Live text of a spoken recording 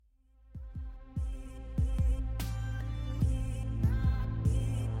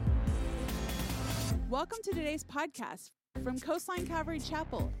Welcome to today's podcast from Coastline Calvary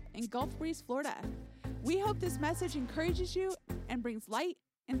Chapel in Gulf Breeze, Florida. We hope this message encourages you and brings light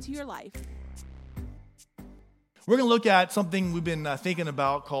into your life. We're going to look at something we've been thinking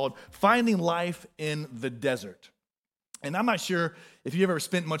about called finding life in the desert. And I'm not sure if you've ever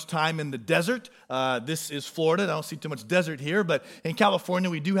spent much time in the desert. This is Florida. I don't see too much desert here, but in California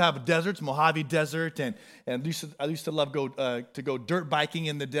we do have deserts, Mojave Desert, and I used to love to go dirt biking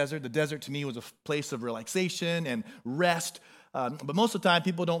in the desert. The desert to me was a place of relaxation and rest. But most of the time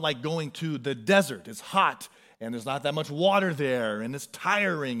people don't like going to the desert. It's hot and there's not that much water there, and it's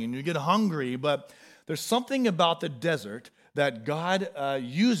tiring and you get hungry. But there's something about the desert that God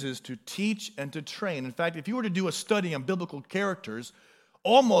uses to teach and to train. In fact, if you were to do a study on biblical characters,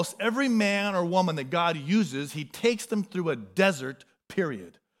 almost every man or woman that God uses, he takes them through a desert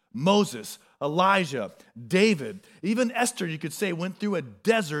period. Moses, Elijah, David, even Esther, you could say, went through a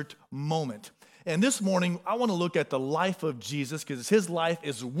desert moment. And this morning, I want to look at the life of Jesus because his life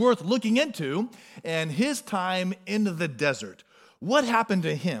is worth looking into, and his time in the desert. What happened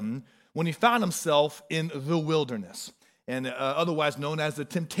to him when he found himself in the wilderness, and otherwise known as the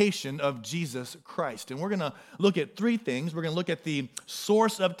temptation of Jesus Christ? And we're going to look at three things. We're going to look at the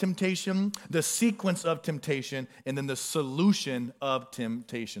source of temptation, the sequence of temptation, and then the solution of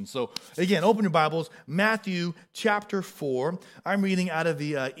temptation. So again, open your Bibles, Matthew chapter 4. I'm reading out of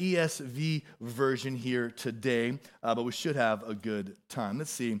the ESV version here today, but we should have a good time.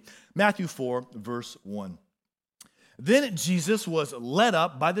 Let's see, Matthew 4, verse 1. Then Jesus was led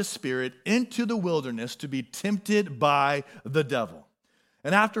up by the Spirit into the wilderness to be tempted by the devil.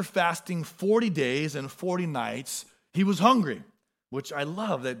 And after fasting 40 days and 40 nights, he was hungry, which I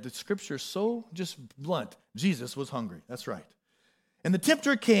love that the scripture is so just blunt. Jesus was hungry. That's right. And the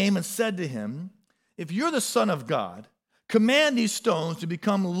tempter came and said to him, "If you're the Son of God, command these stones to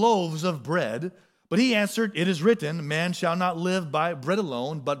become loaves of bread." But he answered, "It is written, man shall not live by bread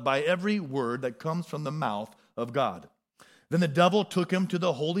alone, but by every word that comes from the mouth of God." Then the devil took him to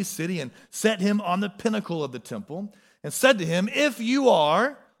the holy city and set him on the pinnacle of the temple and said to him, "If you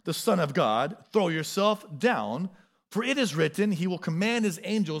are the Son of God, throw yourself down, for it is written, he will command his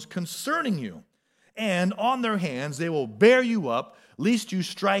angels concerning you, and on their hands they will bear you up, lest you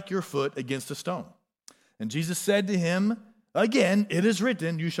strike your foot against a stone." And Jesus said to him, "Again, it is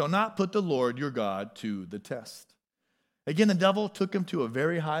written, you shall not put the Lord your God to the test." Again, the devil took him to a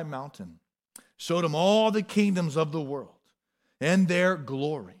very high mountain, showed him all the kingdoms of the world and their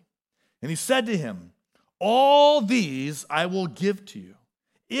glory. And he said to him, "All these I will give to you,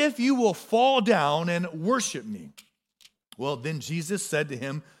 if you will fall down and worship me." Well, then Jesus said to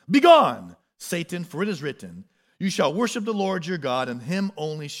him, "Begone, Satan, for it is written, you shall worship the Lord your God, and him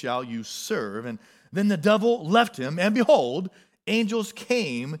only shall you serve." And then the devil left him, and behold, angels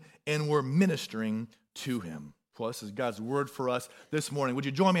came and were ministering to him. Well, this is God's word for us this morning. Would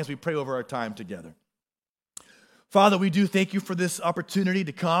you join me as we pray over our time together? Father, we do thank you for this opportunity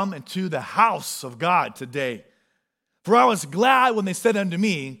to come into the house of God today. For I was glad when they said unto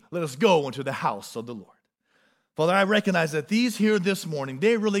me, "Let us go into the house of the Lord." Father, I recognize that these here this morning,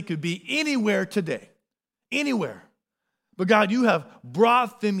 they really could be anywhere today, anywhere. But God, you have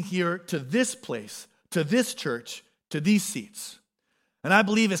brought them here to this place, to this church, to these seats. And I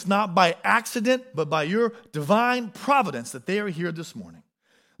believe it's not by accident, but by your divine providence that they are here this morning.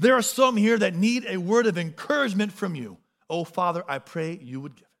 There are some here that need a word of encouragement from you. Oh, Father, I pray you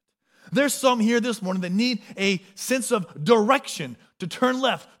would give it. There's some here this morning that need a sense of direction to turn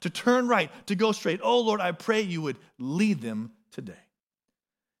left, to turn right, to go straight. Oh, Lord, I pray you would lead them today.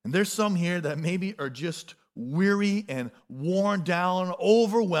 And there's some here that maybe are just weary and worn down,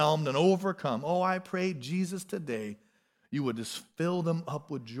 overwhelmed and overcome. Oh, I pray, Jesus, today you would just fill them up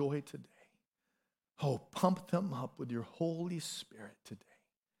with joy today. Oh, pump them up with your Holy Spirit today.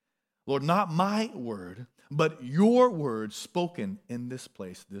 Lord, not my word, but your word spoken in this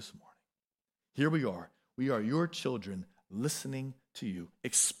place this morning. Here we are. We are your children listening to you,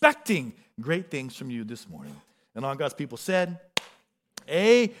 expecting great things from you this morning. And all God's people said,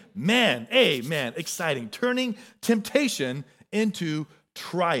 amen, amen. Exciting. Turning temptation into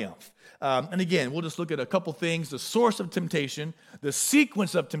triumph. And again, we'll just look at a couple things: the source of temptation, the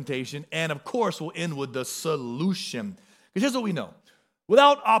sequence of temptation, and of course, we'll end with the solution. Because here's what we know.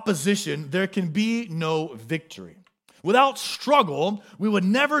 Without opposition, there can be no victory. Without struggle, we would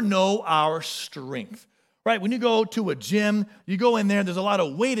never know our strength. Right? When you go to a gym, you go in there, there's a lot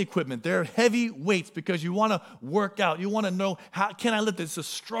of weight equipment. There are heavy weights because you want to work out. You want to know, how can I lift this? It's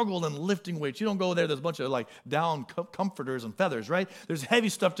a struggle in lifting weights. You don't go there, there's a bunch of like down comforters and feathers, right? There's heavy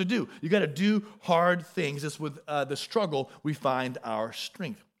stuff to do. You got to do hard things. It's with the struggle we find our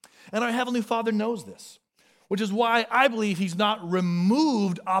strength. And our Heavenly Father knows this, which is why I believe He's not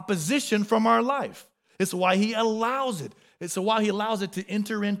removed opposition from our life. It's why He allows it. It's why He allows it to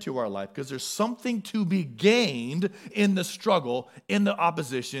enter into our life, because there's something to be gained in the struggle, in the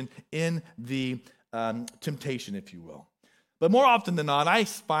opposition, in the temptation, if you will. But more often than not, I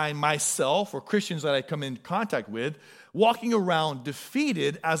find myself or Christians that I come in contact with walking around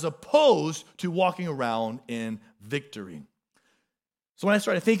defeated as opposed to walking around in victory. So when I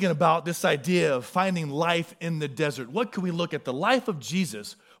started thinking about this idea of finding life in the desert, what can we look at the life of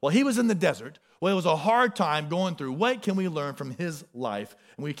Jesus while He was in the desert? Well, it was a hard time going through. What can we learn from His life?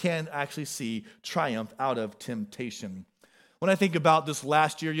 And we can actually see triumph out of temptation. When I think about this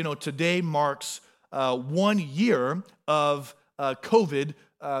last year, today marks 1 year of COVID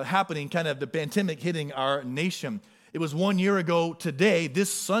happening, kind of the pandemic hitting our nation. It was 1 year ago today,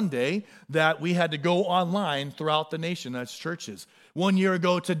 this Sunday, that we had to go online throughout the nation as churches. 1 year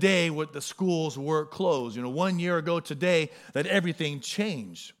ago today, the schools were closed. 1 year ago today, that everything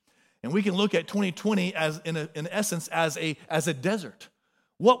changed. And we can look at 2020 as, in essence, as a desert.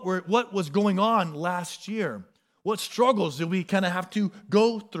 What was going on last year? What struggles did we kind of have to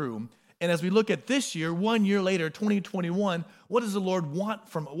go through? And as we look at this year, 1 year later, 2021, what does the Lord want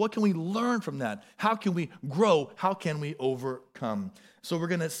from it? What can we learn from that? How can we grow? How can we overcome? So we're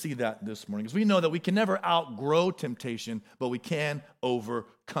going to see that this morning, because we know that we can never outgrow temptation, but we can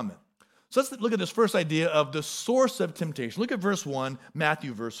overcome it. So let's look at this first idea of the source of temptation. Look at verse 1,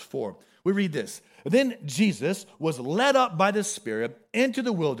 Matthew verse 4. We read this. Then Jesus was led up by the Spirit into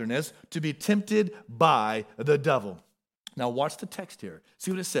the wilderness to be tempted by the devil. Now watch the text here.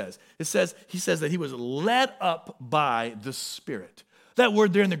 See what it says. He says that He was led up by the Spirit. That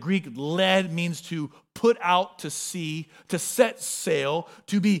word there in the Greek, led, means to put out to sea, to set sail,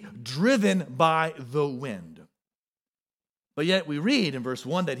 to be driven by the wind. But yet we read in verse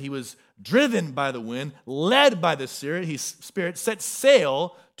 1 that He was driven by the wind, led by the Spirit. Spirit set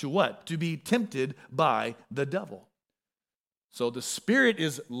sail to what? To be tempted by the devil. So the Spirit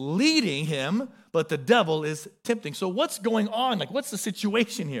is leading Him, but the devil is tempting. So what's going on? What's the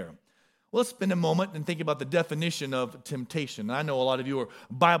situation here? Well, let's spend a moment and think about the definition of temptation. I know a lot of you are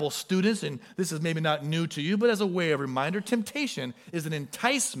Bible students, and this is maybe not new to you, but as a way of reminder, temptation is an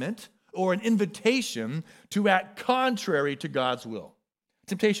enticement or an invitation to act contrary to God's will.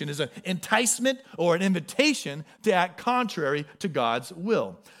 Temptation is an enticement or an invitation to act contrary to God's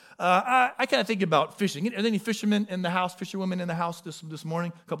will. I kind of think about fishing. Are there any fishermen in the house, fisherwomen in the house this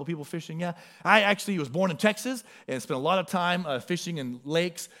morning? A couple people fishing, yeah. I actually was born in Texas and spent a lot of time fishing in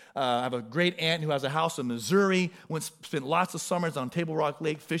lakes. I have a great aunt who has a house in Missouri. Spent lots of summers on Table Rock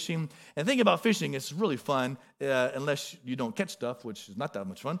Lake fishing. And think about fishing, it's really fun, unless you don't catch stuff, which is not that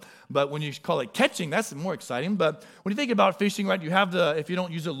much fun. But when you call it catching, that's more exciting. But when you think about fishing, right, you have if you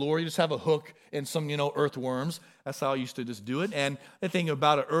don't use a lure, you just have a hook and some, earthworms. That's how I used to just do it. And the thing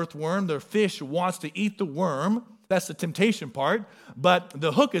about an earthworm, the fish wants to eat the worm. That's the temptation part. But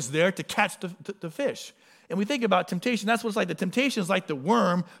the hook is there to catch the fish. And we think about temptation. That's what it's like. The temptation is like the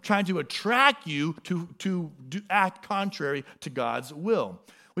worm trying to attract you to act contrary to God's will.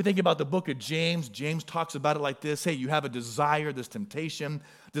 We think about the book of James. James talks about it like this. Hey, you have a desire, this temptation.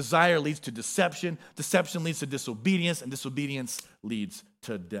 Desire leads to deception. Deception leads to disobedience. And disobedience leads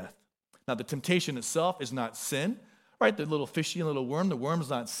to death. Now, the temptation itself is not sin, right? The little fishy little worm, the worm is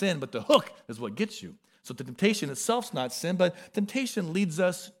not sin, but the hook is what gets you. So the temptation itself is not sin, but temptation leads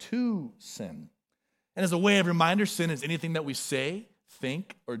us to sin. And as a way of reminder, sin is anything that we say,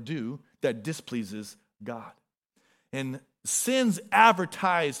 think, or do that displeases God. And sin's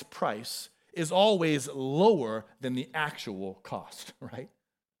advertised price is always lower than the actual cost, right?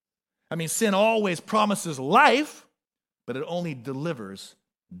 I mean, sin always promises life, but it only delivers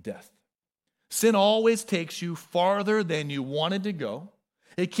death. Sin always takes you farther than you wanted to go.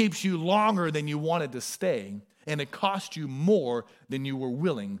 It keeps you longer than you wanted to stay, and it costs you more than you were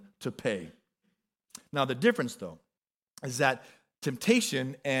willing to pay. Now, the difference, though, is that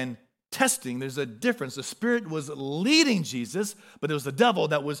temptation and testing, there's a difference. The Spirit was leading Jesus, but it was the devil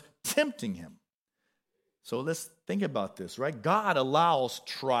that was tempting Him. So let's think about this, right? God allows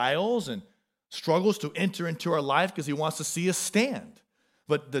trials and struggles to enter into our life because He wants to see us stand.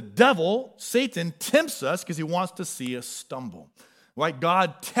 But the devil, Satan, tempts us because he wants to see us stumble. Right?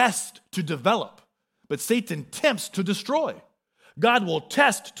 God tests to develop, but Satan tempts to destroy. God will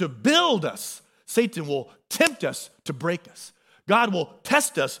test to build us. Satan will tempt us to break us. God will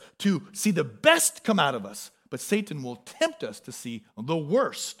test us to see the best come out of us, but Satan will tempt us to see the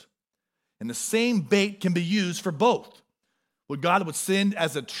worst. And the same bait can be used for both. What God would send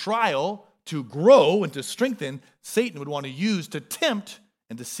as a trial to grow and to strengthen, Satan would want to use to tempt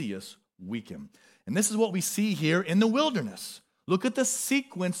and to see us weaken. And this is what we see here in the wilderness. Look at the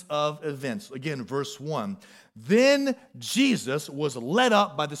sequence of events. Again, verse 1. Then Jesus was led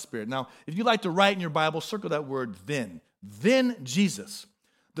up by the Spirit. Now, if you like to write in your Bible, circle that word then. Then Jesus.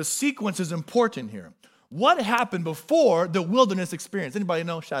 The sequence is important here. What happened before the wilderness experience? Anybody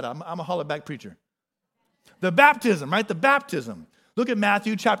know? Shout out. I'm a holler back preacher. The baptism, right? The baptism. Look at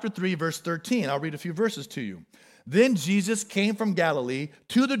Matthew chapter 3, verse 13. I'll read a few verses to you. Then Jesus came from Galilee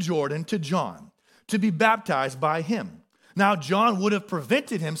to the Jordan to John to be baptized by him. Now, John would have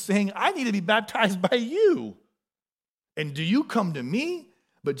prevented him, saying, I need to be baptized by you. And do you come to me?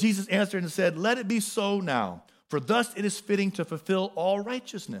 But Jesus answered and said, let it be so now, for thus it is fitting to fulfill all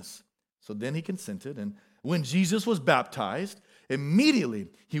righteousness. So then he consented, and when Jesus was baptized, immediately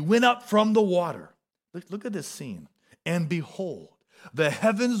he went up from the water. Look at this scene. And behold, the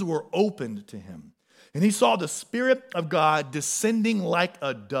heavens were opened to him. And he saw the Spirit of God descending like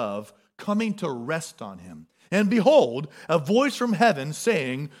a dove, coming to rest on him. And behold, a voice from heaven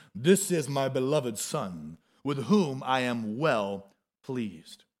saying, this is my beloved Son, with whom I am well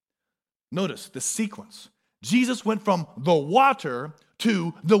pleased. Notice the sequence. Jesus went from the water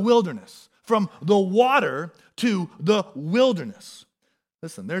to the wilderness. From the water to the wilderness.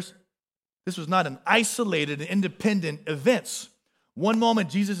 Listen, this was not an isolated and independent event. One moment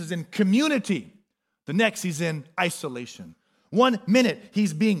Jesus is in community. The next he's in isolation. 1 minute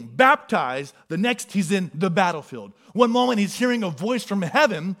he's being baptized. The next he's in the battlefield. One moment he's hearing a voice from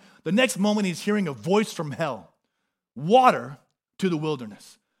heaven. The next moment he's hearing a voice from hell. Water to the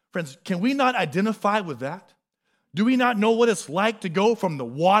wilderness. Friends, can we not identify with that? Do we not know what it's like to go from the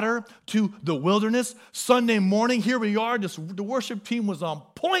water to the wilderness? Sunday morning, here we are. The worship team was on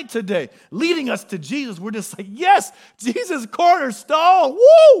point today, leading us to Jesus. We're just like, yes, Jesus cornerstone,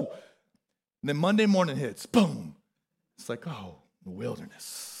 woo! And then Monday morning hits, boom. It's like, oh, the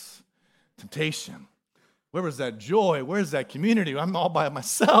wilderness, temptation. Where was that joy? Where's that community? I'm all by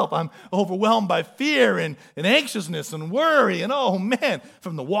myself. I'm overwhelmed by fear and anxiousness and worry. And oh, man,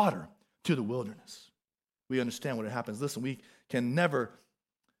 from the water to the wilderness. We understand what happens. Listen, we can never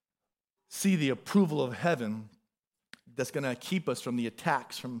see the approval of heaven that's going to keep us from the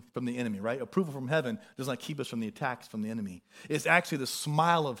attacks from the enemy, right? Approval from heaven does not keep us from the attacks from the enemy. It's actually the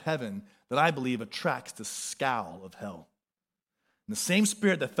smile of heaven that I believe attracts the scowl of hell. And the same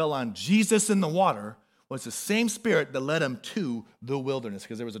Spirit that fell on Jesus in the water was the same Spirit that led him to the wilderness,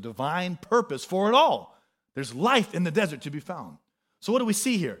 because there was a divine purpose for it all. There's life in the desert to be found. So what do we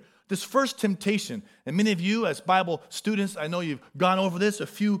see here? This first temptation, and many of you as Bible students, I know you've gone over this, a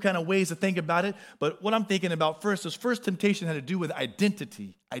few kind of ways to think about it, but what I'm thinking about first, this first temptation had to do with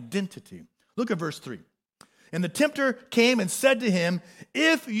identity. Identity. Look at verse 3. And the tempter came and said to him,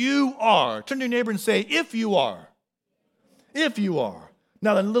 if you are, turn to your neighbor and say, if you are. If you are.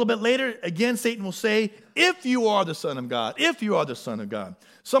 Now, a little bit later, again, Satan will say, if you are the Son of God, if you are the Son of God.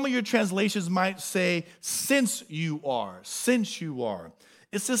 Some of your translations might say, since you are, since you are.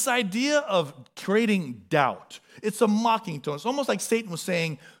 It's this idea of creating doubt. It's a mocking tone. It's almost like Satan was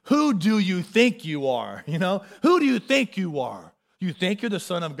saying, who do you think you are? You know, who do you think you are? You think you're the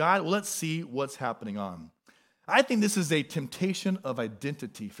Son of God? Well, let's see what's happening on. I think this is a temptation of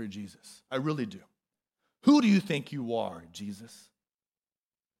identity for Jesus. I really do. Who do you think you are, Jesus?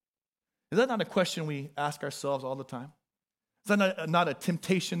 Is that not a question we ask ourselves all the time? Is that not a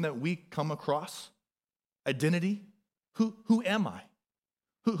temptation that we come across? Identity? Who am I?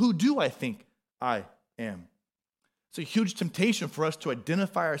 Who do I think I am? It's a huge temptation for us to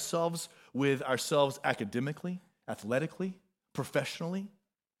identify ourselves with ourselves academically, athletically, professionally.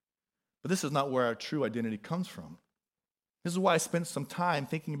 But this is not where our true identity comes from. This is why I spent some time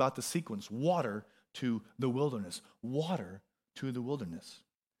thinking about the sequence, water to the wilderness, water to the wilderness.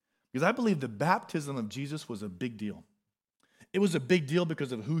 Because I believe the baptism of Jesus was a big deal. It was a big deal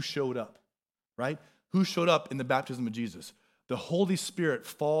because of who showed up, right? Who showed up in the baptism of Jesus? The Holy Spirit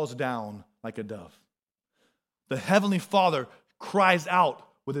falls down like a dove. The Heavenly Father cries out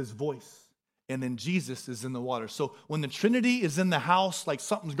with his voice, and then Jesus is in the water. So when the Trinity is in the house, like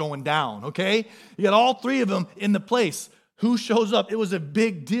something's going down, okay? You got all three of them in the place. Who shows up? It was a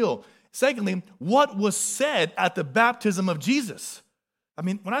big deal. Secondly, what was said at the baptism of Jesus? I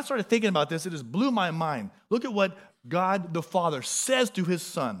mean, when I started thinking about this, it just blew my mind. Look at what God the Father says to his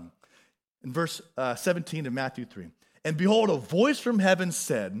Son in verse 17 of Matthew 3. And behold, a voice from heaven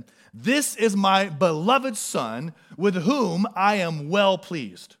said, this is my beloved Son, with whom I am well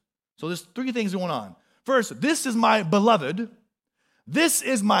pleased. So there's three things going on. First, this is my beloved, this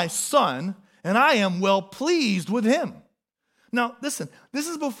is my Son, and I am well pleased with him. Now, listen, this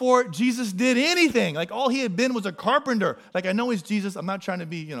is before Jesus did anything. Like, all he had been was a carpenter. Like, I know he's Jesus. I'm not trying to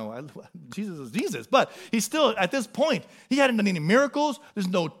be, Jesus is Jesus. But he's still, at this point, he hadn't done any miracles. There's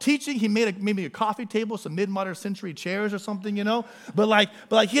no teaching. He made maybe a coffee table, some mid-modern century chairs or something,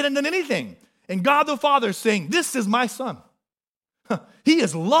 But he hadn't done anything. And God the Father is saying, this is my son. He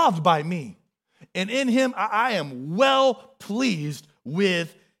is loved by me. And in him, I am well pleased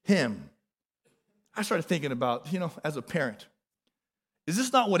with him. I started thinking about, as a parent, is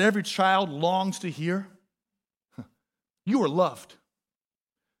this not what every child longs to hear? You are loved.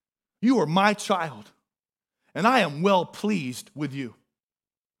 You are my child, and I am well pleased with you.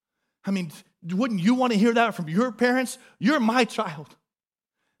 I mean, wouldn't you want to hear that from your parents? You're my child,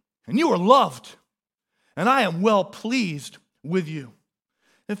 and you are loved, and I am well pleased with you.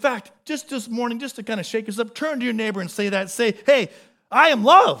 In fact, just this morning, just to kind of shake us up, turn to your neighbor and say that. Say, hey, I am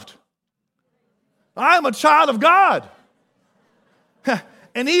loved. I am a child of God.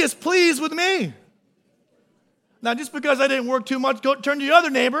 And he is pleased with me. Now, just because I didn't work too much, go turn to your other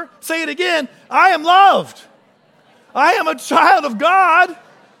neighbor. Say it again. I am loved. I am a child of God.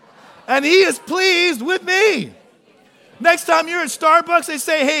 And he is pleased with me. Next time you're at Starbucks, they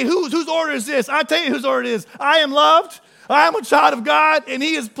say, hey, whose order is this? I'll tell you whose order it is. I am loved. I am a child of God. And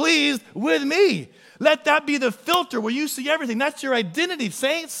he is pleased with me. Let that be the filter where you see everything. That's your identity,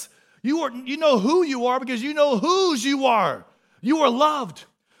 saints. You know who you are because you know whose you are. You are loved.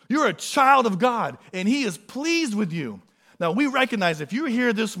 You're a child of God, and he is pleased with you. Now, we recognize if you're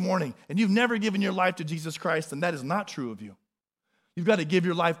here this morning and you've never given your life to Jesus Christ, then that is not true of you. You've got to give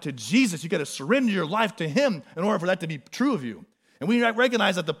your life to Jesus. You've got to surrender your life to him in order for that to be true of you. And we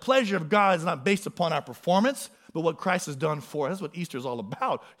recognize that the pleasure of God is not based upon our performance, but what Christ has done for us. That's what Easter is all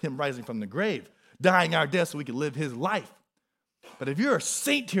about, him rising from the grave, dying our death so we can live his life. But if you're a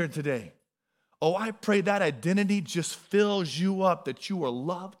saint here today, I pray that identity just fills you up, that you are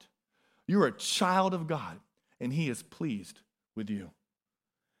loved. You're a child of God, and he is pleased with you.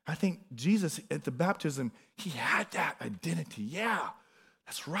 I think Jesus at the baptism, he had that identity. Yeah,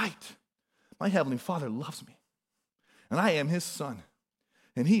 that's right. My Heavenly Father loves me, and I am his son,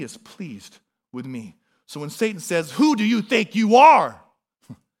 and he is pleased with me. So when Satan says, who do you think you are?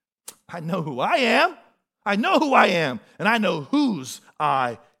 I know who I am. I know who I am, and I know whose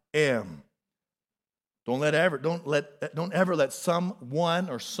I am. Don't ever let someone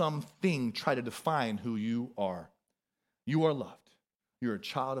or something try to define who you are. You are loved. You're a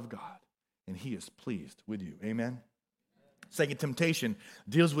child of God, and he is pleased with you. Amen? Second temptation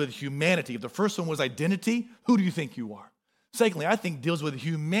deals with humanity. If the first one was identity, who do you think you are? Secondly, I think deals with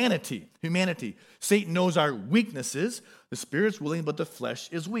humanity. Satan knows our weaknesses. The spirit's willing, but the flesh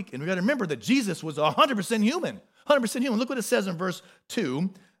is weak. And we got to remember that Jesus was 100% human. 100% human. Look what it says in verse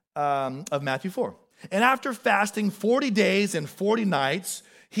 2 of Matthew 4. And after fasting 40 days and 40 nights,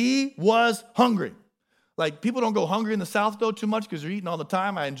 he was hungry. Like, people don't go hungry in the South, though, too much because they're eating all the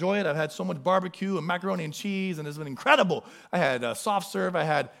time. I enjoy it. I've had so much barbecue and macaroni and cheese, and it's been incredible. I had soft serve.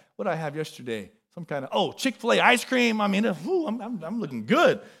 What did I have yesterday? Some kind of, Chick-fil-A ice cream. I mean, I'm looking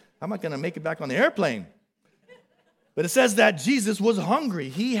good. I'm not going to make it back on the airplane. But it says that Jesus was hungry.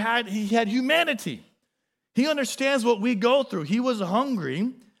 He had humanity. He understands what we go through. He was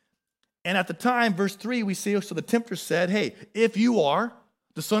hungry. And at the time, verse 3, we see, so the tempter said, hey, if you are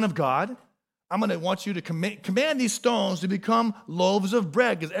the Son of God, I'm going to want you to command these stones to become loaves of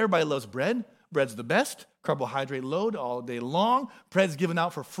bread, because everybody loves bread. Bread's the best. Carbohydrate load all day long. Bread's given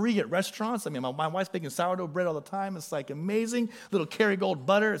out for free at restaurants. I mean, my wife's making sourdough bread all the time. It's like amazing. Little Kerrygold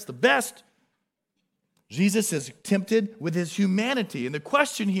butter. It's the best. Jesus is tempted with his humanity. And the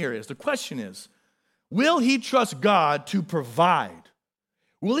question is, will he trust God to provide?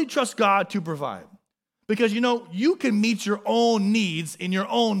 Will he trust God to provide? Because, you can meet your own needs in your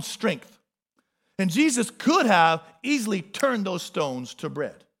own strength. And Jesus could have easily turned those stones to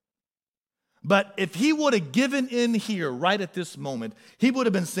bread. But if he would have given in here right at this moment, he would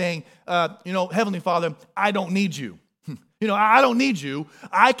have been saying, Heavenly Father, I don't need you. I don't need you.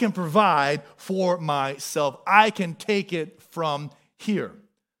 I can provide for myself. I can take it from here.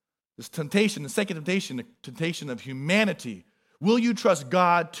 This temptation, the second temptation, the temptation of humanity. Will you trust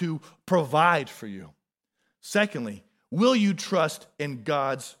God to provide for you? Secondly, will you trust in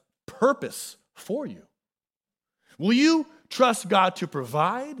God's purpose for you? Will you trust God to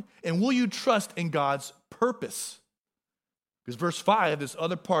provide, and will you trust in God's purpose? Because verse 5, this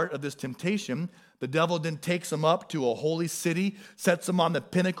other part of this temptation, the devil then takes him up to a holy city, sets him on the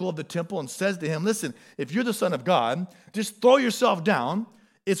pinnacle of the temple, and says to him, listen, if you're the Son of God, just throw yourself down.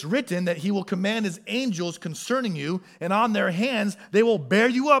 It's written that he will command his angels concerning you, and on their hands they will bear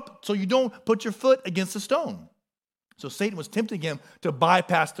you up so you don't put your foot against a stone. So Satan was tempting him to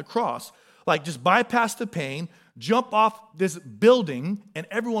bypass the cross. Like, just bypass the pain, jump off this building, and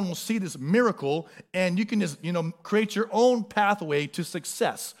everyone will see this miracle, and you can just, create your own pathway to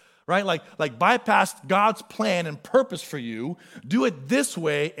success, right? Like bypass God's plan and purpose for you. Do it this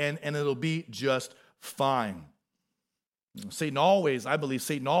way, and it'll be just fine. I believe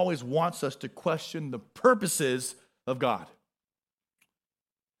Satan always wants us to question the purposes of God.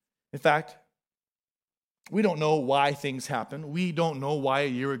 In fact, we don't know why things happen. We don't know why a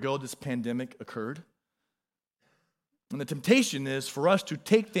year ago this pandemic occurred. And the temptation is for us to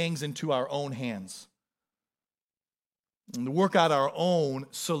take things into our own hands and to work out our own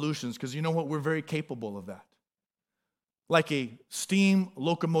solutions, because you know what? We're very capable of that. Like a steam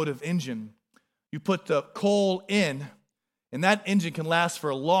locomotive engine, you put the coal in, and that engine can last for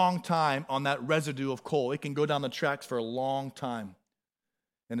a long time on that residue of coal. It can go down the tracks for a long time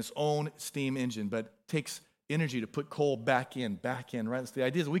in its own steam engine, but it takes energy to put coal back in, right? So the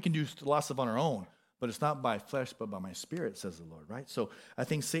idea is we can do lots of stuff on our own, but it's not by flesh, but by my spirit, says the Lord, right? So I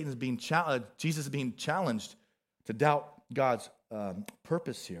think Satan's being challenged, Jesus is being challenged to doubt God's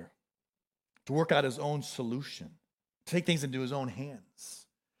purpose here, to work out his own solution, to take things into his own hands.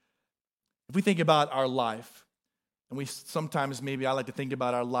 If we think about our life, and we sometimes, maybe I like to think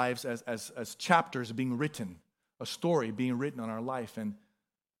about our lives as chapters being written, a story being written on our life. And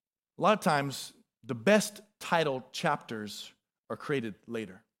a lot of times, the best titled chapters are created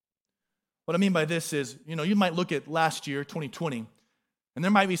later. What I mean by this is, you might look at last year, 2020, and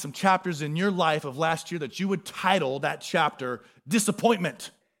there might be some chapters in your life of last year that you would title that chapter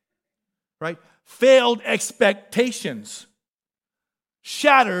disappointment, right? Failed expectations,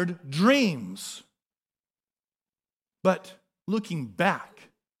 shattered dreams. But looking back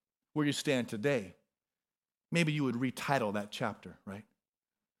where you stand today, maybe you would retitle that chapter, right?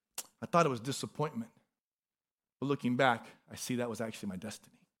 I thought it was disappointment. But looking back, I see that was actually my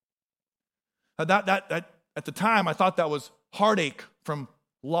destiny. That at the time, I thought that was heartache from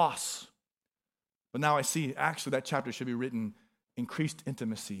loss. But now I see, actually, that chapter should be written increased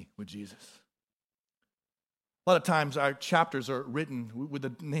intimacy with Jesus. A lot of times our chapters are written with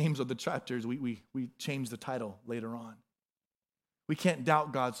the names of the chapters. We change the title later on. We can't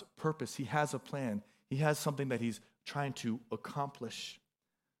doubt God's purpose. He has a plan. He has something that he's trying to accomplish.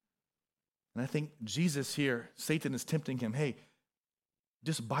 And I think Jesus here, Satan is tempting him, hey,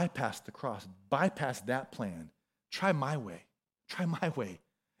 just bypass the cross. Bypass that plan. Try my way. Try my way.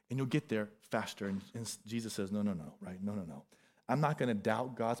 And you'll get there faster. And Jesus says, no, right? No. I'm not going to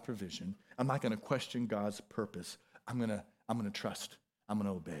doubt God's provision. I'm not going to question God's purpose. I'm going to trust. I'm going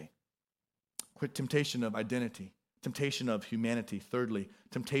to obey. Quit temptation of identity, temptation of humanity. Thirdly,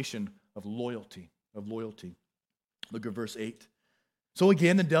 temptation of loyalty. Look at verse 8. So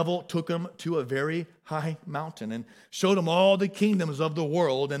again, the devil took him to a very high mountain and showed him all the kingdoms of the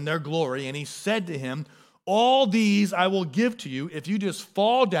world and their glory. And he said to him, all these I will give to you if you just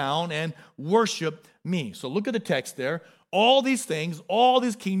fall down and worship me. So look at the text there. All these things, all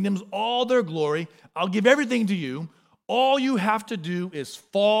these kingdoms, all their glory, I'll give everything to you. All you have to do is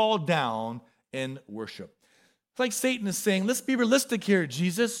fall down and worship. It's like Satan is saying, let's be realistic here,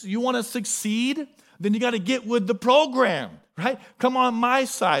 Jesus. You want to succeed? Then you got to get with the program, right? Come on my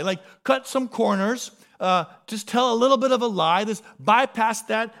side. Like, cut some corners. Just tell a little bit of a lie. Just bypass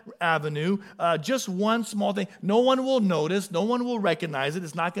that avenue. Just one small thing. No one will notice. No one will recognize it.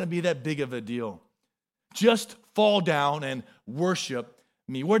 It's not going to be that big of a deal. Just fall down and worship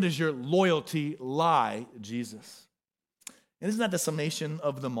me. Where does your loyalty lie, Jesus? And isn't that the summation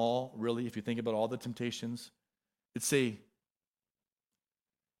of them all, really, if you think about all the temptations? It's an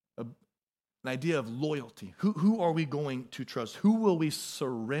idea of loyalty. Who are we going to trust? Who will we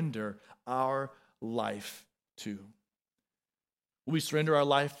surrender our life to? Will we surrender our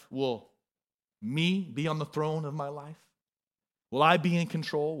life? Will me be on the throne of my life? Will I be in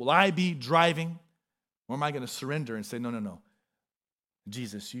control? Will I be driving? Or am I going to surrender and say, no.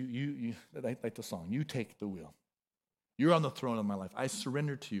 Jesus, you like the song, you take the wheel. You're on the throne of my life. I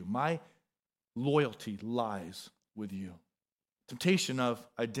surrender to you. My loyalty lies with you. Temptation of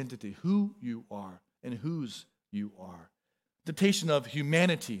identity, who you are and whose you are. Temptation of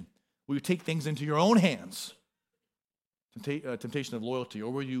humanity, will you take things into your own hands? Temptation of loyalty,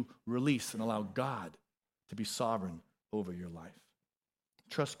 or will you release and allow God to be sovereign over your life?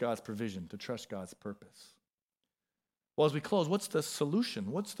 Trust God's provision, to trust God's purpose. Well, as we close, what's the solution?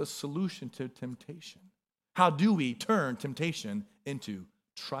 What's the solution to temptation? How do we turn temptation into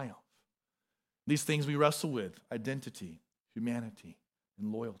triumph? These things we wrestle with, identity, humanity,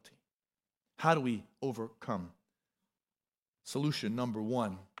 and loyalty. How do we overcome? Solution number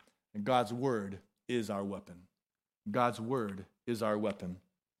one, and God's word is our weapon. God's word is our weapon.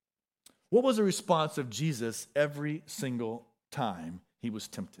 What was the response of Jesus every single time he was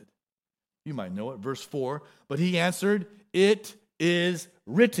tempted? You might know it. Verse 4, but he answered, "It is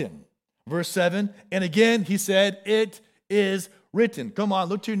written." Verse 7, and again he said, "It is written." Come on,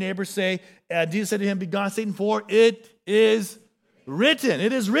 look to your neighbor, say, Jesus said to him, "Begone, Satan, for it is written."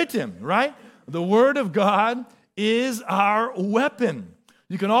 It is written, right? The word of God is our weapon.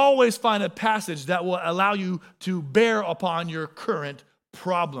 You can always find a passage that will allow you to bear upon your current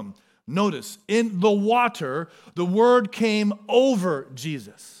problem. Notice, in the water, the word came over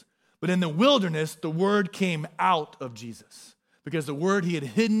Jesus. But in the wilderness, the word came out of Jesus because the word he had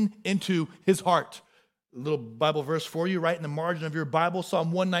hidden into his heart. A little Bible verse for you, right in the margin of your Bible,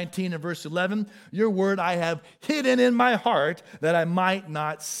 Psalm 119 and verse 11. Your word I have hidden in my heart that I might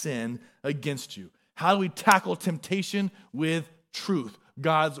not sin against you. How do we tackle temptation? With truth.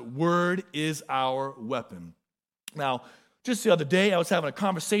 God's word is our weapon. Now, just the other day, I was having a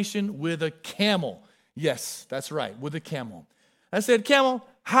conversation with a camel. Yes, that's right, with a camel. I said, "Camel,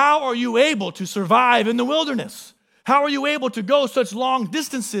 how are you able to survive in the wilderness? How are you able to go such long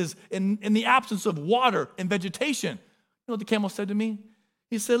distances in the absence of water and vegetation?" You know what the camel said to me?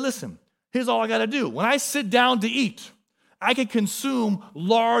 He said, "Listen, here's all I got to do. When I sit down to eat, I can consume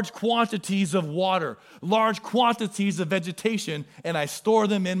large quantities of water, large quantities of vegetation, and I store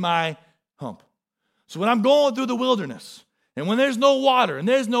them in my hump. So when I'm going through the wilderness, and when there's no water and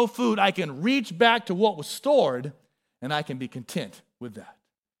there's no food, I can reach back to what was stored, and I can be content with that."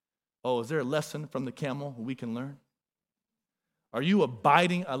 Oh, is there a lesson from the camel we can learn? Are you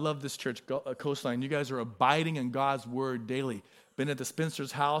abiding? I love this church, Coastline. You guys are abiding in God's word daily. Been at the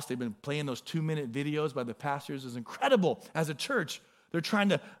Spencer's house. They've been playing those 2-minute videos by the pastors. It's incredible. As a church, they're trying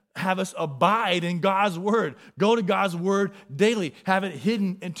to have us abide in God's word. Go to God's word daily. Have it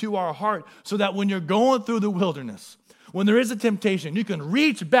hidden into our heart so that when you're going through the wilderness, when there is a temptation, you can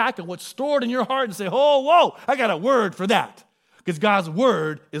reach back at what's stored in your heart and say, "Oh, whoa, I got a word for that." Because God's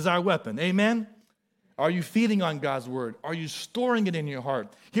word is our weapon. Amen? Are you feeding on God's word? Are you storing it in your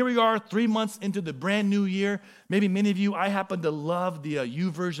heart? Here we are 3 months into the brand new year. Maybe many of you, I happen to love the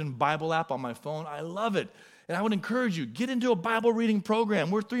YouVersion Bible app on my phone. I love it. And I would encourage you, get into a Bible reading program.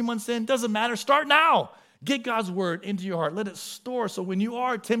 We're 3 months in. Doesn't matter. Start now. Get God's word into your heart. Let it store so when you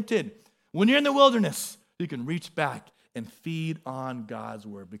are tempted, when you're in the wilderness, you can reach back and feed on God's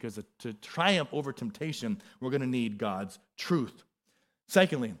word. Because to triumph over temptation, we're going to need God's truth.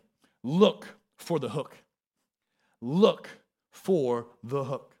 Secondly, look for the hook. Look for the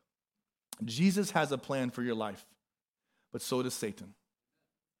hook. Jesus has a plan for your life, but so does Satan.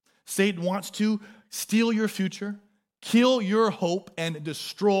 Satan wants to steal your future, kill your hope, and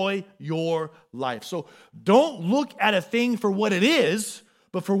destroy your life. So don't look at a thing for what it is,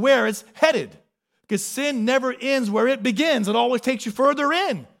 but for where it's headed. Because sin never ends where it begins. It always takes you further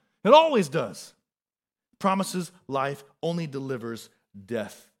in. It always does. Promises life, only delivers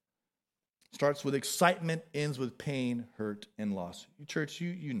death. Starts with excitement, ends with pain, hurt, and loss. Church,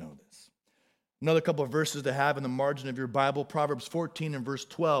 you know this. Another couple of verses to have in the margin of your Bible, Proverbs 14 and verse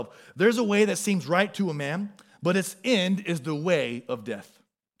 12. There's a way that seems right to a man, but its end is the way of death.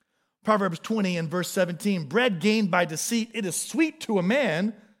 Proverbs 20 and verse 17. Bread gained by deceit, it is sweet to a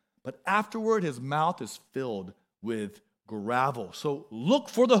man, but afterward his mouth is filled with gravel. So look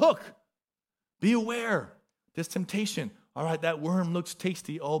for the hook. Be aware. There's temptation. All right, that worm looks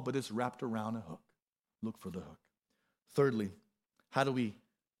tasty. Oh, but it's wrapped around a hook. Look for the hook. Thirdly, how do we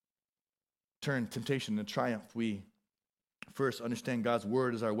turn temptation into triumph? We first understand God's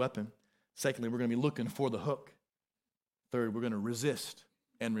word is our weapon. Secondly, we're going to be looking for the hook. Third, we're going to resist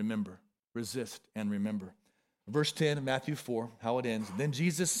and remember. Resist and remember. Verse 10 of Matthew 4, how it ends. Then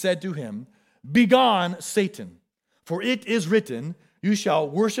Jesus said to him, "Begone, Satan, for it is written, you shall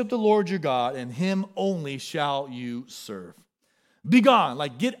worship the Lord your God, and him only shall you serve." Begone,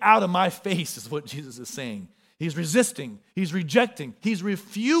 like get out of my face is what Jesus is saying. He's resisting, he's rejecting, he's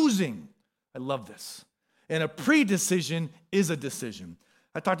refusing. I love this. And a pre-decision is a decision.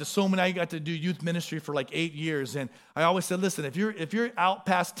 I talked to so many. I got to do youth ministry for like 8 years, and I always said, listen, if you're out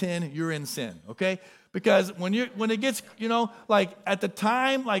past 10, you're in sin, okay? Because when it gets, like at the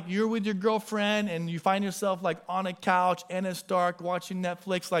time, like you're with your girlfriend and you find yourself like on a couch and it's dark watching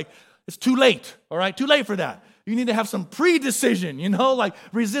Netflix, like it's too late, all right? Too late for that. You need to have some pre-decision, like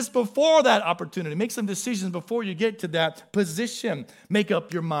resist before that opportunity. Make some decisions before you get to that position. Make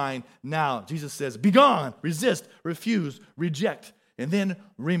up your mind now. Jesus says, begone, resist, refuse, reject, and then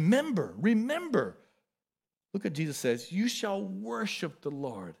remember. Look what Jesus says, you shall worship the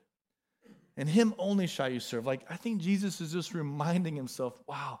Lord, and him only shall you serve. Like, I think Jesus is just reminding himself,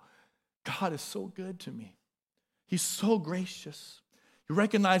 wow, God is so good to me. He's so gracious. You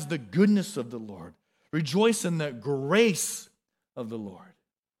recognize the goodness of the Lord. Rejoice in the grace of the Lord.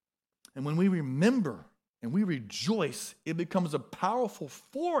 And when we remember and we rejoice, it becomes a powerful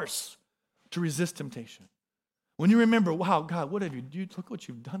force to resist temptation. When you remember, wow, God, what have you done? Look what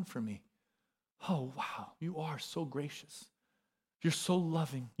you've done for me. Oh, wow, you are so gracious. You're so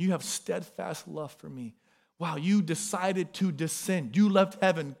loving. You have steadfast love for me. Wow, you decided to descend. You left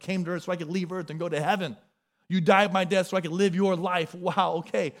heaven, came to earth so I could leave earth and go to heaven. You died my death so I could live your life. Wow,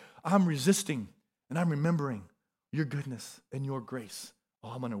 okay, I'm resisting and I'm remembering your goodness and your grace. Oh,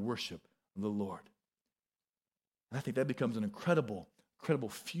 I'm going to worship the Lord. And I think that becomes an incredible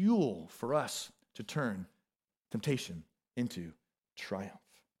fuel for us to turn temptation into triumph.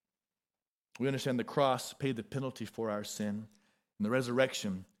 We understand the cross paid the penalty for our sin, and the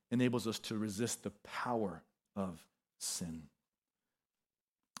resurrection enables us to resist the power of sin.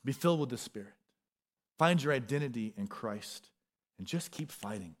 Be filled with the Spirit. Find your identity in Christ, and just keep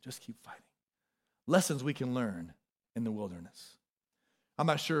fighting. Just keep fighting. Lessons we can learn in the wilderness. I'm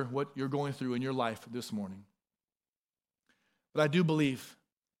not sure what you're going through in your life this morning, but I do believe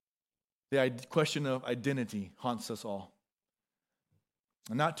the question of identity haunts us all.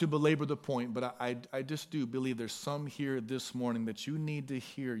 And not to belabor the point, but I just do believe there's some here this morning that you need to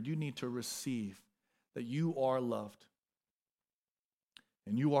hear, you need to receive that you are loved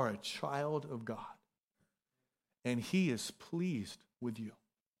and you are a child of God and He is pleased with you.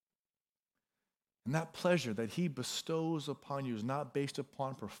 And that pleasure that He bestows upon you is not based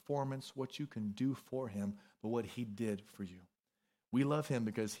upon performance, what you can do for Him, but what He did for you. We love Him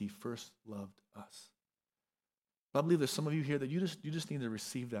because He first loved us. I believe there's some of you here that you just need to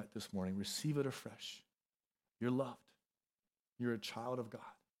receive that this morning. Receive it afresh. You're loved. You're a child of God.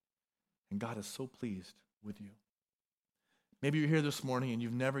 And God is so pleased with you. Maybe you're here this morning and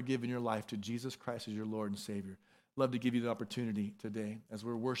you've never given your life to Jesus Christ as your Lord and Savior. I'd love to give you the opportunity today as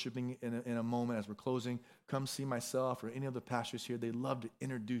we're worshiping in a moment, as we're closing. Come see myself or any of the pastors here. They'd love to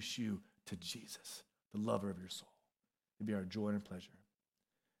introduce you to Jesus, the lover of your soul. It'd be our joy and pleasure.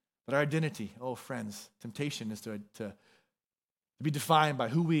 But our identity, oh friends, temptation is to be defined by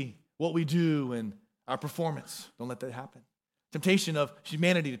what we do and our performance. Don't let that happen. Temptation of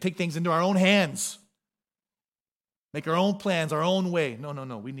humanity to take things into our own hands, make our own plans, our own way. No.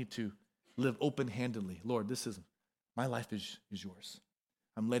 We need to live open-handedly. Lord, my life is yours.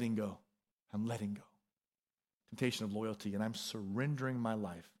 I'm letting go. Temptation of loyalty, and I'm surrendering my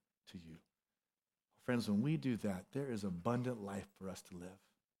life to you. Friends, when we do that, there is abundant life for us to live.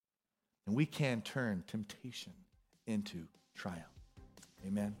 And we can turn temptation into triumph.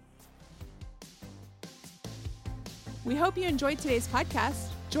 Amen. We hope you enjoyed today's podcast.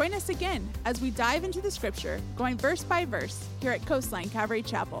 Join us again as we dive into the scripture, going verse by verse here at Coastline Calvary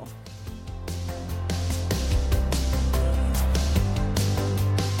Chapel.